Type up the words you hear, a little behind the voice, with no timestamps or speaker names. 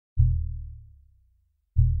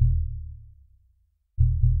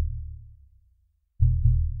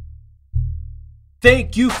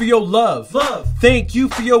Thank you for your love. Thank you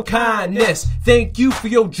for your kindness. Thank you for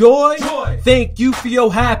your joy. Thank you for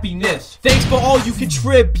your happiness. Thanks for all you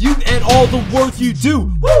contribute and all the work you do.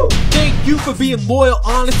 Woo! Thank you for being loyal,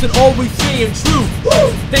 honest, and always staying true.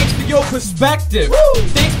 Woo! Thanks for your perspective. Woo!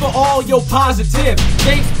 Thanks for all your positive.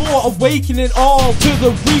 Thanks for awakening all to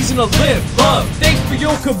the reason to live. Love. Thanks for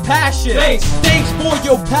your compassion. Thanks for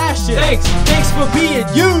your passion. Thanks for being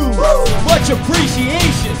you. Woo! Much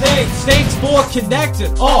appreciation. Thanks for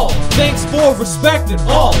connecting all. Thanks for respecting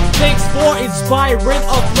all. Thanks for inspiring,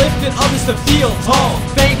 uplifting others to feel tall.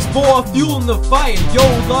 Thanks for fueling the fire. Your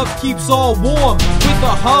love keeps all warm. With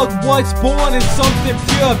a hug, what's born is something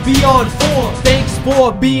pure beyond form. Thanks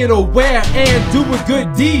for being aware and doing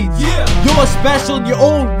good deeds. You're special in your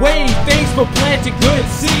own way. Thanks for planting good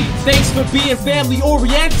seeds. Thanks for being family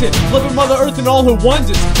oriented, loving Mother Earth and all her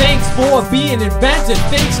wonders. Thanks for being inventive.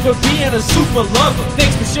 Thanks for being a super lover.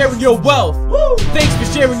 Thanks for sharing your wealth. Woo! Thanks for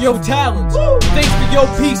sharing your talents. Woo! Thanks for your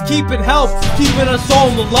peace, keeping health, keeping us all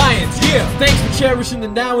in alliance. Thanks for cherishing the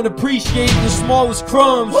now and appreciating the smallest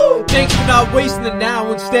crumbs. Woo! Thanks for not wasting the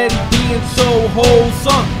now, instead of being so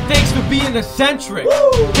wholesome. Thanks for being eccentric.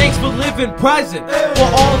 Woo! Thanks for living present.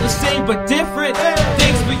 We're all the same but different.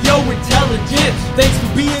 Thanks for your intelligence. Thanks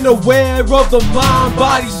for being aware of the mind,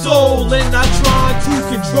 body, soul, and not trying to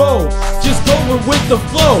control. Just going with the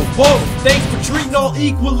flow. Whoa! Thanks for treating all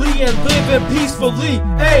equally and living peacefully.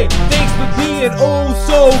 Hey, thanks for being oh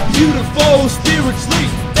so beautiful spiritually.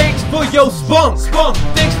 Thanks for your spunk.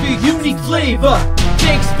 Thanks for your unique flavor.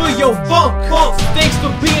 Thanks for your funk. Thanks for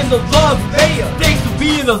being the love mayor. Thanks for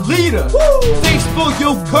being a leader. Woo! Thanks for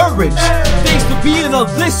your courage. Thanks for being a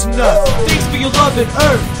listener. Thanks for your love and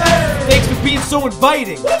earth. Thanks for being so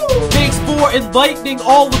inviting. Woo! Thanks for enlightening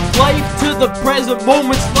all of life to the present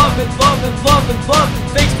moments. Love and love and love and love.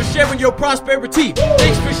 Thanks for sharing your prosperity. Woo!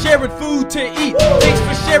 Thanks for sharing food to eat. Woo! Thanks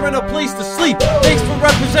for sharing a place to sleep. Woo! Thanks for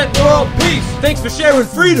representing world peace. Thanks for sharing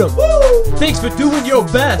freedom. Woo! Thanks for doing your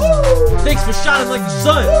best. Woo! Thanks for shining like the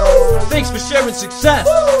sun. Woo! Thanks for sharing success.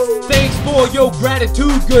 Woo! Thanks for your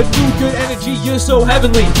gratitude, good mood, good energy, you're so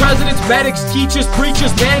heavenly. Presidents, medics, teachers,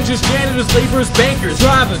 preachers, managers, janitors, laborers, bankers,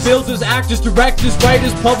 drivers, builders, actors, directors,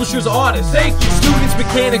 writers, publishers, artists. Thank you. Students,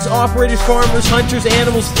 mechanics, operators, farmers, hunters,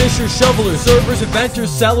 animals, fishers, shovelers, servers, inventors,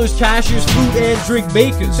 sellers, cashiers, food and drink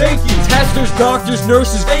makers. Thank you. Testers, doctors,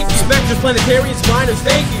 nurses. Thank you. Inspectors, planetarians, miners.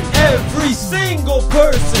 Thank you. Every single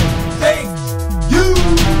person. Thank you.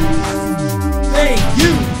 Thank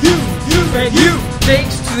you, and you.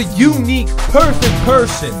 Thanks to the unique, perfect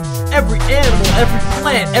person. Every animal, every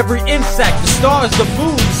plant, every insect, the stars, the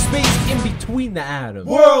moon, the space in between the atoms.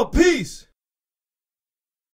 World peace.